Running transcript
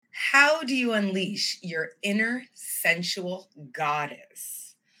How do you unleash your inner sensual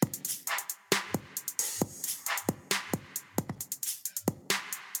goddess?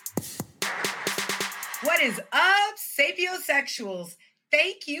 What is up, sapiosexuals?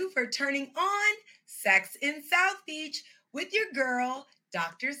 Thank you for turning on Sex in South Beach with your girl,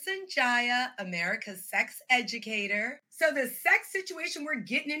 Dr. Sanjaya, America's sex educator. So, the sex situation we're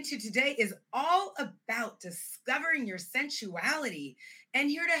getting into today is all about discovering your sensuality. And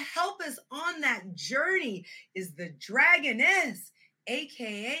here to help us on that journey is the dragoness,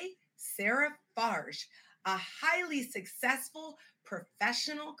 aka Sarah Farsh, a highly successful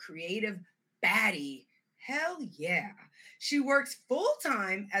professional creative baddie. Hell yeah. She works full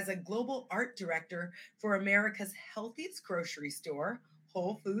time as a global art director for America's healthiest grocery store,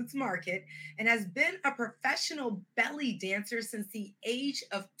 Whole Foods Market, and has been a professional belly dancer since the age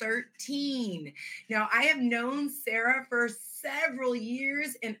of 13. Now, I have known Sarah for several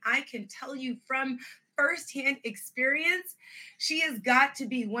years, and I can tell you from firsthand experience, she has got to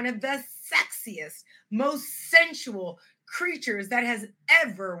be one of the sexiest, most sensual creatures that has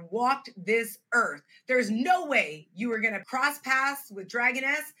ever walked this earth. There's no way you are going to cross paths with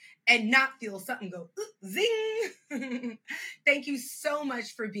Dragoness and not feel something go zing. Thank you so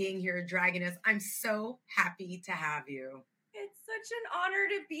much for being here, Dragoness. I'm so happy to have you. It's such an honor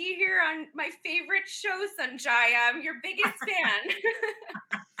to be here on my favorite show, Sanjaya. I'm your biggest fan.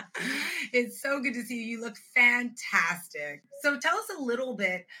 It's so good to see you. You look fantastic. So tell us a little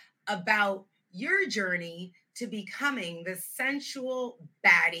bit about your journey to becoming the sensual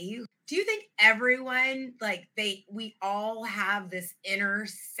baddie. Do you think everyone we all have this inner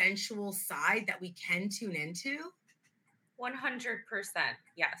sensual side that we can tune into? 100%.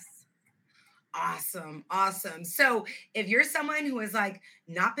 Yes. Awesome. So if you're someone who has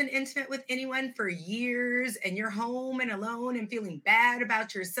not been intimate with anyone for years and you're home and alone and feeling bad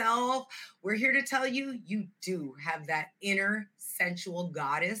about yourself, we're here to tell you you do have that inner sensual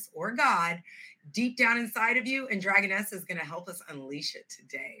goddess or god deep down inside of you, and Dragoness is going to help us unleash it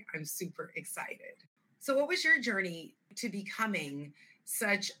today. I'm super excited. So what was your journey to becoming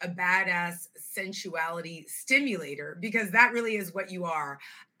such a badass sensuality stimulator? Because that really is what you are.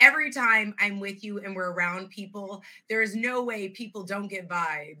 Every time I'm with you and we're around people, there is no way people don't get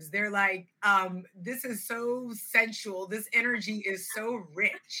vibes. They're like, this is so sensual. This energy is so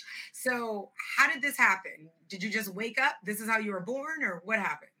rich. So how did this happen? Did you just wake up? This is how you were born, or what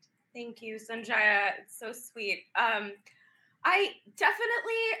happened? Thank you, Sanjaya. It's so sweet. I think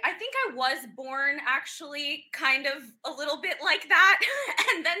I was born actually kind of a little bit like that.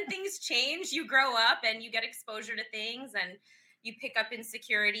 And then things change. You grow up and you get exposure to things and you pick up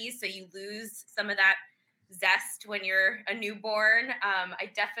insecurities. So you lose some of that zest when you're a newborn. I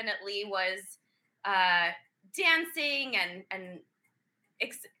definitely was dancing and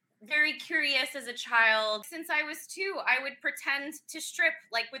very curious as a child. Since I was 2, I would pretend to strip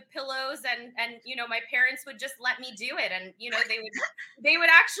with pillows and my parents would just let me do it, and they would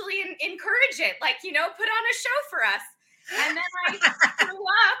actually encourage it, put on a show for us. And then I grew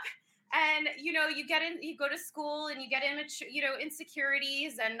up, and you go to school and you get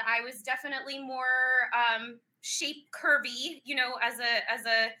insecurities, and I was definitely more shape curvy, as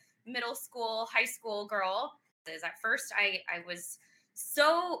a middle school, high school girl. At first I was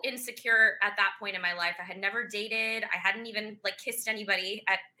so insecure at that point in my life. I had never dated. I hadn't even kissed anybody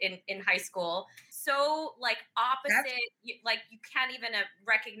in high school. So opposite, you can't even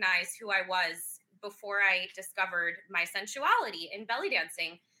recognize who I was before I discovered my sensuality in belly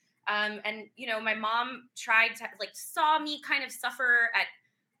dancing. And my mom tried to saw me kind of suffer at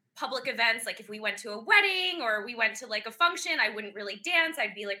public events. If we went to a wedding or we went to a function, I wouldn't really dance.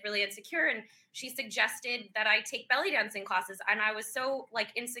 I'd be really insecure. And she suggested that I take belly dancing classes. And I was so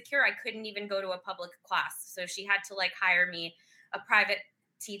insecure, I couldn't even go to a public class. So she had to hire me a private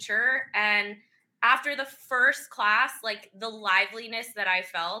teacher. And after the first class, the liveliness that I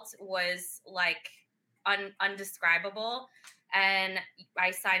felt was undescribable. And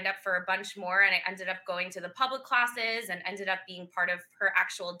I signed up for a bunch more, and I ended up going to the public classes and ended up being part of her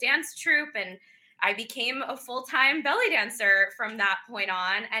actual dance troupe. And I became a full-time belly dancer from that point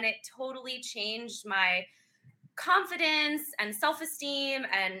on. And it totally changed my confidence and self-esteem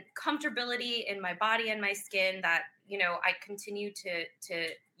and comfortability in my body and my skin that, I continue to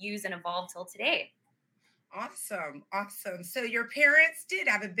use and evolve till today. Awesome. So your parents did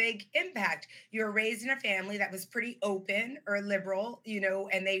have a big impact. You were raised in a family that was pretty open or liberal,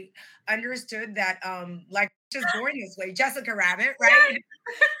 and they understood that just born this way, Jessica Rabbit, right? Yeah.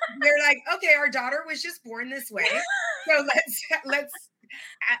 They're like, okay, our daughter was just born this way. So let's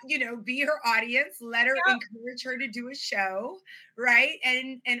be her audience, let her Yep. encourage her to do a show, right?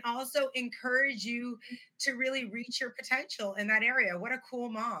 And also encourage you to really reach your potential in that area. What a cool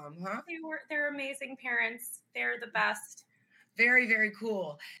mom, huh? They're amazing parents. They're the best. Very, very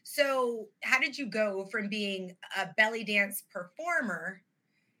cool. So, how did you go from being a belly dance performer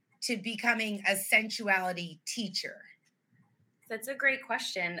to becoming a sensuality teacher? That's a great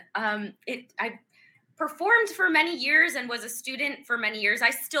question. I performed for many years and was a student for many years. I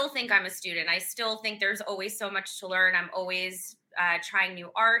still think I'm a student. I still think there's always so much to learn. I'm always trying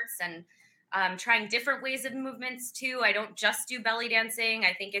new arts and trying different ways of movements too. I don't just do belly dancing.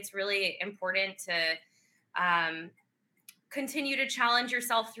 I think it's really important to um, continue to challenge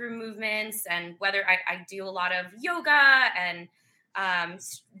yourself through movements, and whether I do a lot of yoga and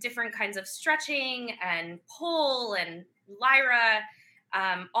different kinds of stretching and pole and lyra.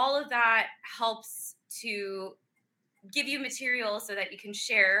 All of that helps to give you material so that you can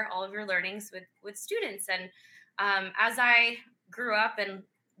share all of your learnings with students. And as I grew up and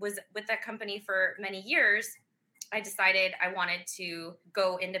was with that company for many years, I decided I wanted to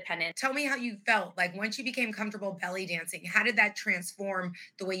go independent. Tell me how you felt. Like once you became comfortable belly dancing, how did that transform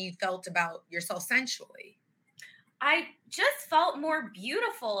the way you felt about yourself sensually? I just felt more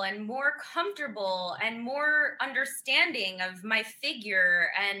beautiful and more comfortable and more understanding of my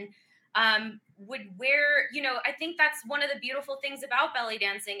figure, and would wear, I think that's one of the beautiful things about belly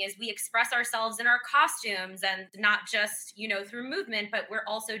dancing is we express ourselves in our costumes, and not just, through movement, but we're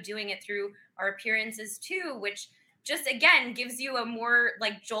also doing it through our appearances too, which just again gives you a more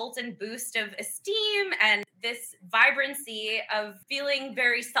like jolt and boost of esteem and this vibrancy of feeling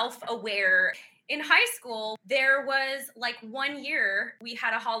very self-aware. In high school, there was like one year we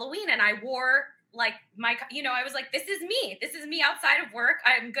had a Halloween and I wore like I was like, this is me. This is me outside of work.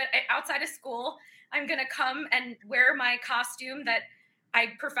 I'm good outside of school. I'm going to come and wear my costume that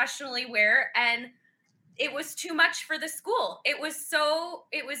I professionally wear. And it was too much for the school. It was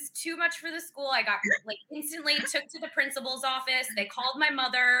too much for the school. I got like instantly took to the principal's office. They called my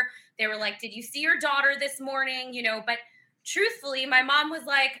mother. They were like, "Did you see your daughter this morning?" But truthfully, my mom was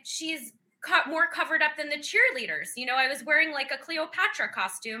like, "She's more covered up than the cheerleaders." I was wearing like a Cleopatra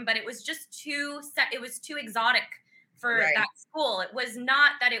costume, but it was just it was too exotic for Right. that school. It was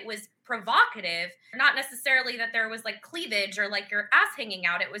not that it was provocative, not necessarily that there was like cleavage or like your ass hanging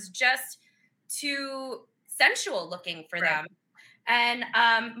out. It was just too sensual looking for Right. them. And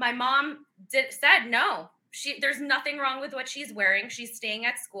my mom said no. There's nothing wrong with what she's wearing. She's staying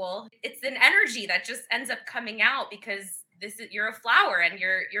at school. It's an energy that just ends up coming out because you're a flower and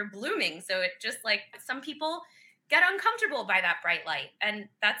you're blooming. So it just like some people get uncomfortable by that bright light, and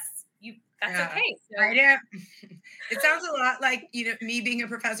that's Yeah. okay. I So know. It sounds a lot like, me being a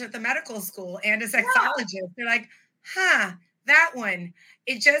professor at the medical school and a yeah, sexologist. They're like, huh, that one.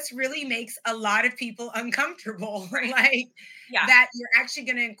 It just really makes a lot of people uncomfortable. right, Like yeah, that you're actually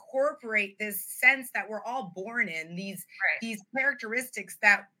going to incorporate this sense that we're all born in, right, these characteristics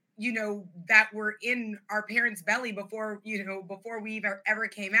that that were in our parents' belly before, before we ever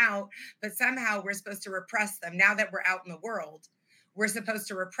came out, but somehow we're supposed to repress them. Now that we're out in the world, we're supposed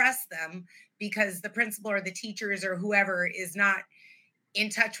to repress them because the principal or the teachers or whoever is not in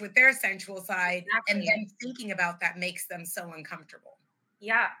touch with their sensual side, and exactly, then thinking about that makes them so uncomfortable.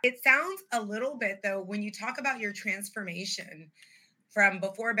 yeah. It sounds a little bit though when you talk about your transformation from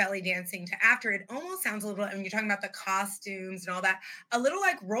before belly dancing to after, it almost sounds a little, when you're talking about the costumes and all that, a little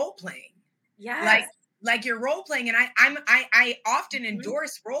like role playing, Yes. like you're role playing. And I often Mhm.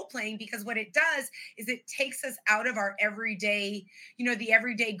 endorse role playing because what it does is it takes us out of our everyday, the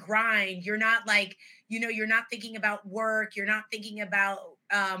everyday grind. You're not like, you're not thinking about work, you're not thinking about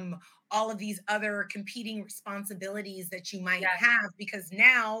all of these other competing responsibilities that you might Yes. have, because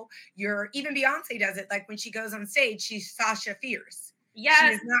now you're, even Beyonce does it, like when she goes on stage, she's Sasha Fierce. She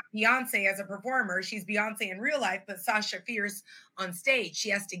Yes. is not Beyonce as a performer. She's Beyonce in real life, but Sasha Fierce on stage. She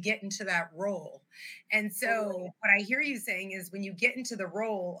has to get into that role. And so, Totally. what I hear you saying is when you get into the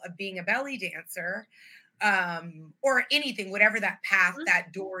role of being a belly dancer, or anything, whatever that path, Mhm.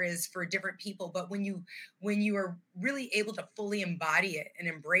 that door is for different people, but when you are really able to fully embody it and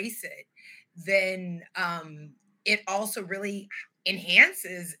embrace it, then it also really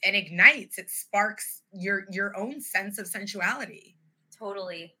enhances and ignites, it sparks your own sense of sensuality.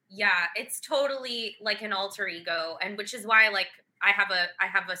 Totally. Yeah, it's totally like an alter ego, and which is why like I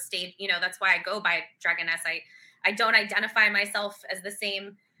have a state, that's why I go by Dragoness. I don't identify myself as the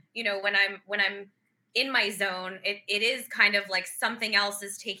same, when I'm in my zone, it is kind of like something else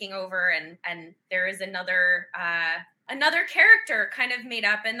is taking over, and there is another character kind of made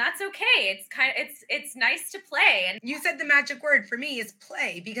up, and that's okay. It's nice to play. And You said the magic word for me is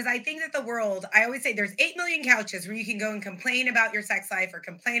play, because I think that the world, I always say there's 8 million couches where you can go and complain about your sex life or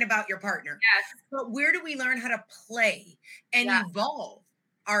complain about your partner. yes, But where do we learn how to play and yes, evolve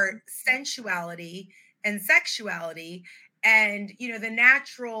our sensuality and sexuality? And, the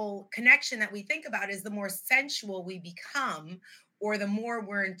natural connection that we think about is the more sensual we become, or the more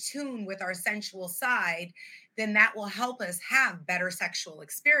we're in tune with our sensual side, then that will help us have better sexual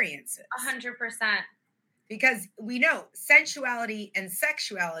experiences, 100%. because we know sensuality and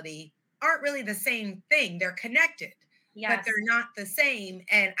sexuality aren't really the same thing. They're connected, but Yes, they're not the same.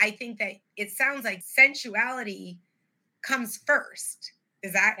 And I think that it sounds like sensuality comes first.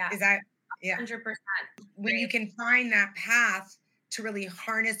 Is that, yeah, yeah. 100%. When you Great. can find that path to really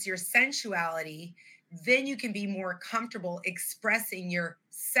harness your sensuality, then you can be more comfortable expressing your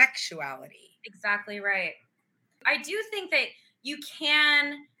sexuality. Exactly right. I do think that you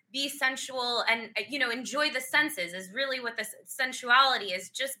can be sensual and enjoy the senses is really what the sensuality is,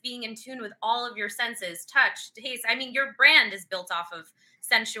 just being in tune with all of your senses, touch, taste. I mean, your brand is built off of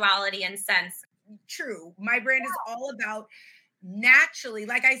sensuality and sense. True. My brand is all about naturally,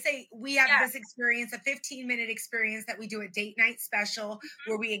 like I say, we have Yeah, this experience, a 15-minute experience that we do a date night special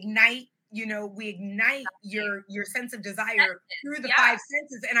where we ignite exactly. your sense of desire Senses. through the Yeah, five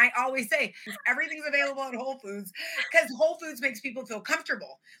senses. And I always say everything's available at Whole Foods, because Whole Foods makes people feel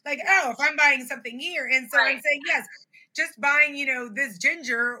comfortable. Like, yeah, oh, if I'm buying something here. And so I'm right. saying, yes, just buying, this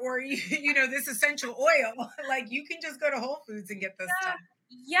ginger or this essential oil, like you can just go to Whole Foods and get this Yeah. stuff.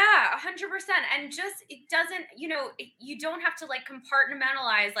 Yeah, 100%. And just, it doesn't, you don't have to like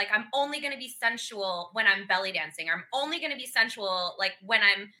compartmentalize, like, I'm only going to be sensual when I'm belly dancing, or I'm only going to be sensual like when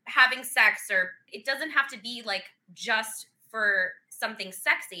I'm having sex, or it doesn't have to be like just for something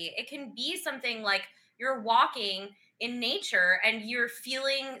sexy. It can be something like you're walking in nature and you're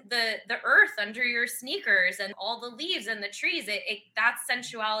feeling the earth under your sneakers and all the leaves and the trees. That's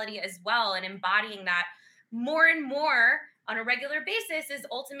sensuality as well, and embodying that more and more on a regular basis is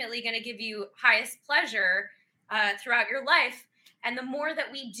ultimately going to give you highest pleasure throughout your life. And the more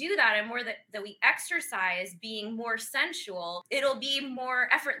that we do that, and more that we exercise being more sensual, it'll be more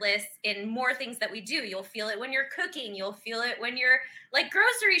effortless in more things that we do. You'll feel it when you're cooking, you'll feel it when you're like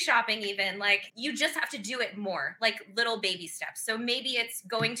grocery shopping, even. Like, you just have to do it more, like little baby steps. So maybe it's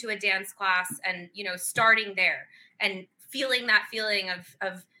going to a dance class and starting there and feeling that feeling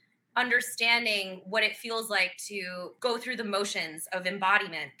of understanding what it feels like to go through the motions of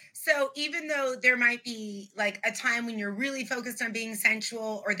embodiment. So even though there might be like a time when you're really focused on being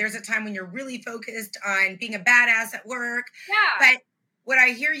sensual, or there's a time when you're really focused on being a badass at work, Yeah. but what I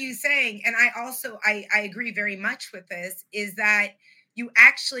hear you saying, and I agree very much with this, is that you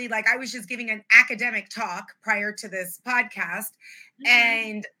actually, like, I was just giving an academic talk prior to this podcast, Hmm.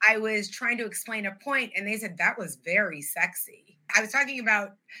 and I was trying to explain a point, and they said that was very sexy. I was talking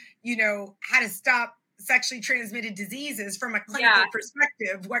about, how to stop sexually transmitted diseases from a Yeah. clinical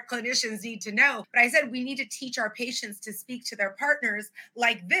perspective, what clinicians need to know. But I said we need to teach our patients to speak to their partners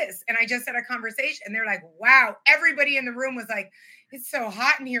like this. And I just had a conversation, and they're like, wow, everybody in the room was like, it's so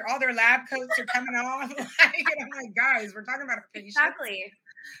hot in here. All their lab coats are coming off. And I'm like, guys, we're talking about our patients. Exactly.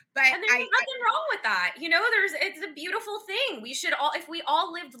 But And there's nothing wrong with that. It's a beautiful thing. We should all, if we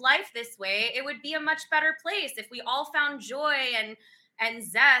all lived life this way, it would be a much better place. If we all found joy and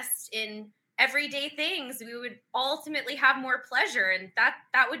zest in everyday things, we would ultimately have more pleasure, and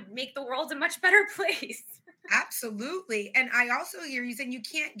that would make the world a much better place. absolutely. And I also hear you saying you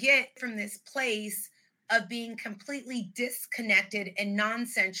can't get from this place of being completely disconnected and non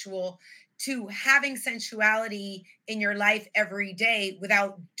sensual to having sensuality in your life every day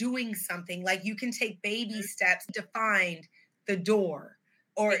without doing something. Like you can take baby steps to find the door,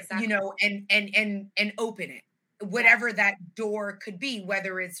 or, Exactly. and open it. Yes. Whatever that door could be,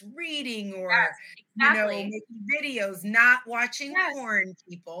 whether it's reading or, Yes. Exactly. making videos, not watching Yes. porn,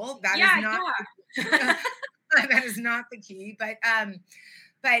 people. That is Yeah. not Yeah. that is not the key. But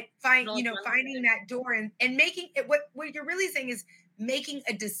Little finding adjustment. that door, and making it, what you're really saying is making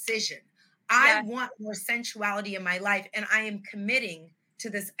a decision. I Yes. want more sensuality in my life, and I am committing to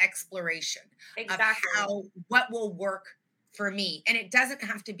this exploration of Exactly. what will work for me. And it doesn't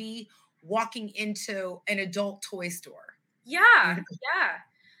have to be walking into an adult toy store. Yeah, yeah.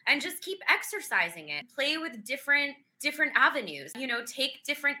 And just keep exercising it. Play with different avenues. Take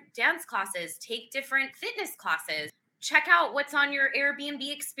different dance classes, take different fitness classes. Check out what's on your Airbnb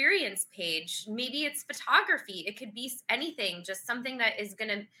experience page. Maybe it's photography. It could be anything, just something that is going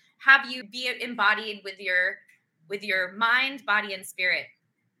to have you be embodied with your mind, body, and spirit.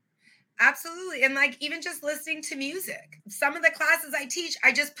 Absolutely. And like even just listening to music. Some of the classes I teach,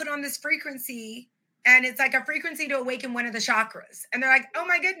 I just put on this frequency and it's like a frequency to awaken one of the chakras. And they're like, oh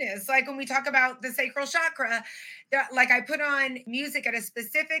my goodness. Like when we talk about the sacral chakra, like I put on music at a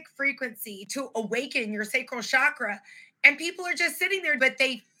specific frequency to awaken your sacral chakra. And people are just sitting there, but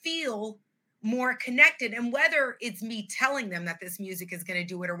they feel more connected. And whether it's me telling them that this music is going to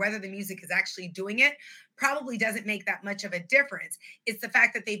do it or whether the music is actually doing it probably doesn't make that much of a difference. It's the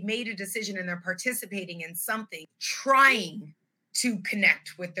fact that they've made a decision and they're participating in something, trying to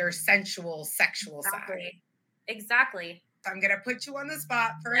connect with their sensual, sexual side. Exactly. So I'm going to put you on the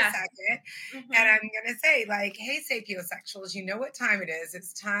spot for a second. And I'm going to say, like, hey, sapiosexuals, you know what time it is.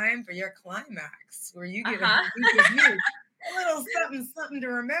 It's time for your climax where you get a little something to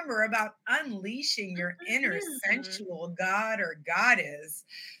remember about unleashing your inner sensual god or goddess.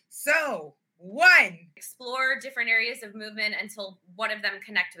 So, 1, explore different areas of movement until one of them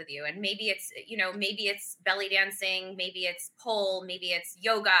connect with you. And maybe it's, maybe it's belly dancing, maybe it's pole, maybe it's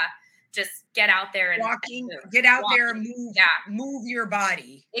yoga. Just get out there and walking, get out there, move your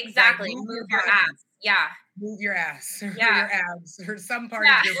body. Exactly. Like, move your ass. Yeah. Move your ass or your abs or some part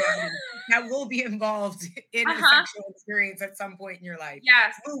of your body that will be involved in a sexual experience at some point in your life.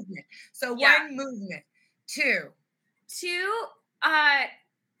 Yes. Movement. So 1, movement. 2,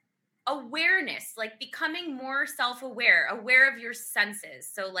 awareness, like becoming more self-aware, aware of your senses.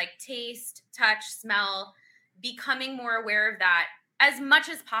 So like taste, touch, smell, becoming more aware of that as much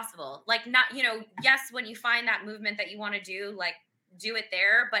as possible. Like not, yes, when you find that movement that you want to do, like do it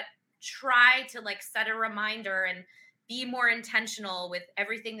there, but try to like set a reminder and be more intentional with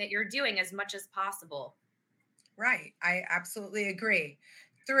everything that you're doing as much as possible. Right. I absolutely agree.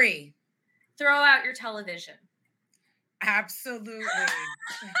 3, throw out your television. Absolutely.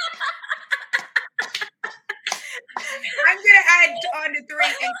 I'm going to add on to 3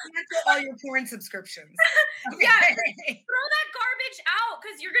 and cancel all your porn subscriptions. Okay. Yeah, throw that garbage out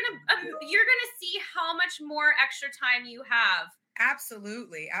because you're gonna see how much more extra time you have.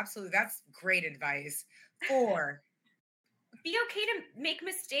 Absolutely, absolutely. That's great advice. 4, be okay to make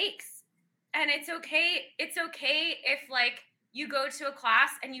mistakes, and it's okay. It's okay if like you go to a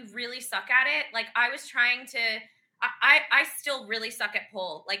class and you really suck at it. Like I was trying to. I still really suck at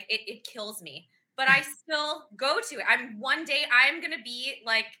pole. Like it kills me. But I still go to it. One day I'm gonna be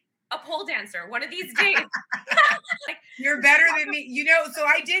like a pole dancer one of these days. Like, you're better than me, so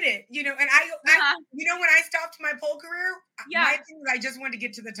I did it, and I when I stopped my pole career, my thing was I just wanted to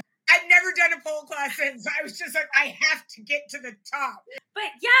get to the top. I've never done a pole class since. I was just like, I have to get to the top.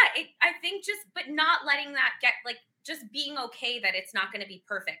 But yeah, I think but not letting that get like, just being okay that it's not going to be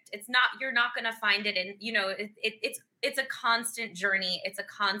perfect. It's not, you're not going to find it in, it's a constant journey. It's a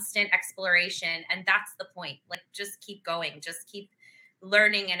constant exploration. And that's the point. Like, just keep going, just keep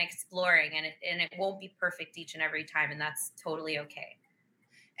learning and exploring, and it won't be perfect each and every time. And that's totally okay.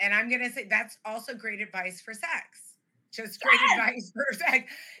 And I'm going to say that's also great advice for sex. Just great advice for sex.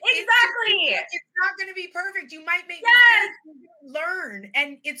 Exactly. It's not going to be perfect. You might make mistakes, learn,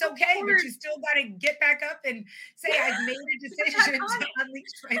 and it's okay. But you still got to get back up and say, I've made a decision to unleash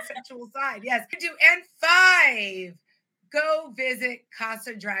my sexual side. Yes. And 5, go visit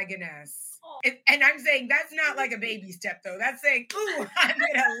Casa Dragoness. And I'm saying that's not like a baby step, though. That's saying, ooh, I'm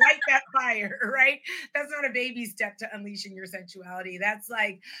going to light that fire, right? That's not a baby step to unleashing your sensuality. That's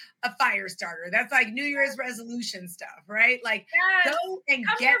like a fire starter. That's like New Year's resolution stuff, right? Like, go and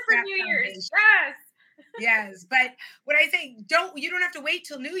come get here for that New Year's. Yes. Yes. But when I say you don't have to wait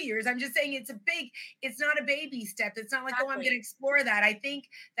till New Year's. I'm just saying it's not a baby step. It's not like, oh, I'm going to explore that. I think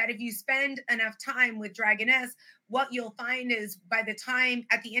that if you spend enough time with Dragoness, what you'll find is by the time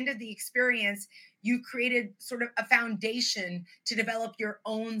at the end of the experience, you created sort of a foundation to develop your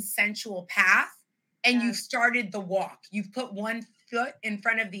own sensual path. And you've started the walk. You've put one foot in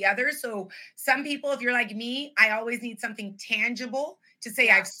front of the other. So some people, if you're like me, I always need something tangible to say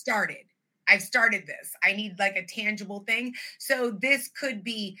I've started this. I need like a tangible thing. So this could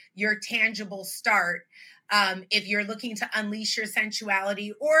be your tangible start. If you're looking to unleash your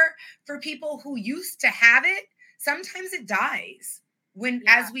sensuality, or for people who used to have it, sometimes it dies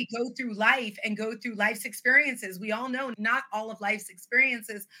as we go through life and go through life's experiences. We all know not all of life's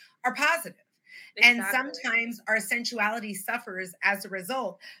experiences are positive. Exactly. And sometimes our sensuality suffers as a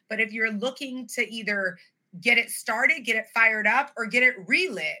result. But if you're looking to either get it started, get it fired up, or get it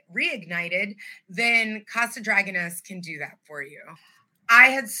reignited, then Casa Dragoness can do that for you. I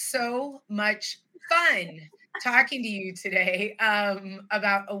had so much fun talking to you today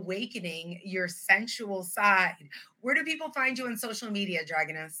about awakening your sensual side. Where do people find you on social media,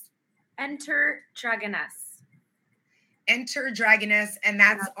 Dragoness? Enter Dragoness. enter Dragoness, and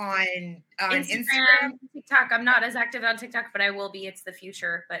that's on Instagram. TikTok. I'm not as active on TikTok, but I will be. It's the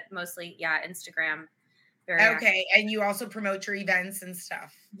future, but mostly, Instagram. Very okay, active. and you also promote your events and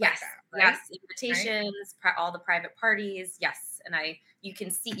stuff. Yes, like that, right? yes, invitations, all the private parties. Yes, and you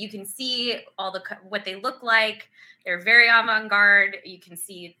can see all what they look like. They're very avant-garde. You can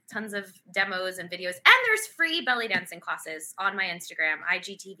see tons of demos and videos, and there's free belly dancing classes on my Instagram,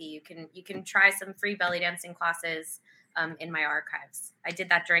 IGTV. You can try some free belly dancing classes in my archives. I did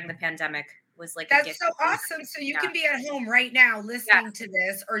that during the pandemic. Was like that's so awesome. So you can be at home right now listening to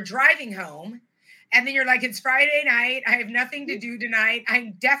this or driving home. And then you're like, it's Friday night. I have nothing to do tonight.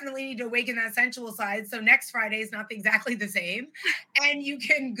 I definitely need to awaken that sensual side. So next Friday is not exactly the same. And you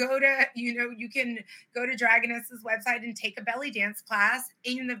can go to, Dragoness's website and take a belly dance class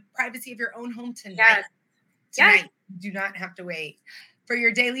in the privacy of your own home tonight. Yes. Tonight. You do not have to wait. For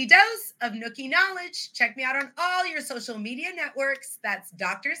your daily dose of Nookie knowledge, check me out on all your social media networks. That's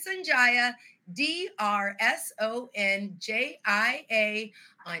Dr. Sanjaya, DrSonJia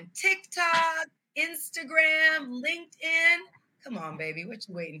on TikTok, Instagram, LinkedIn. Come on, baby. What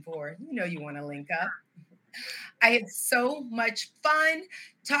you waiting for? You know you want to link up. I had so much fun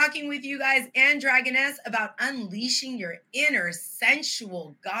talking with you guys and Dragoness about unleashing your inner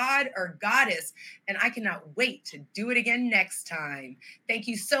sensual god or goddess. And I cannot wait to do it again next time. Thank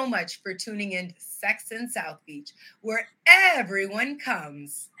you so much for tuning in to Sex in South Beach, where everyone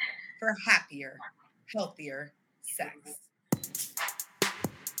comes for happier, healthier sex.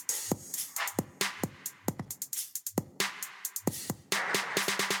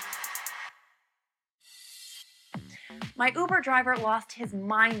 My Uber driver lost his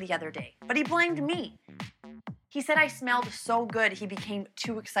mind the other day, but he blamed me. He said I smelled so good he became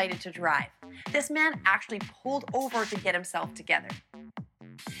too excited to drive. This man actually pulled over to get himself together.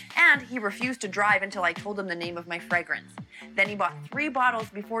 And he refused to drive until I told him the name of my fragrance. Then he bought 3 bottles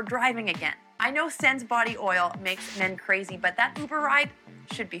before driving again. I know Sense body oil makes men crazy, but that Uber ride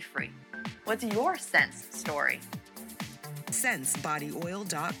should be free. What's your Sense story?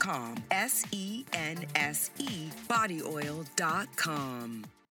 SenseBodyOil.com. SENSE bodyoil.com.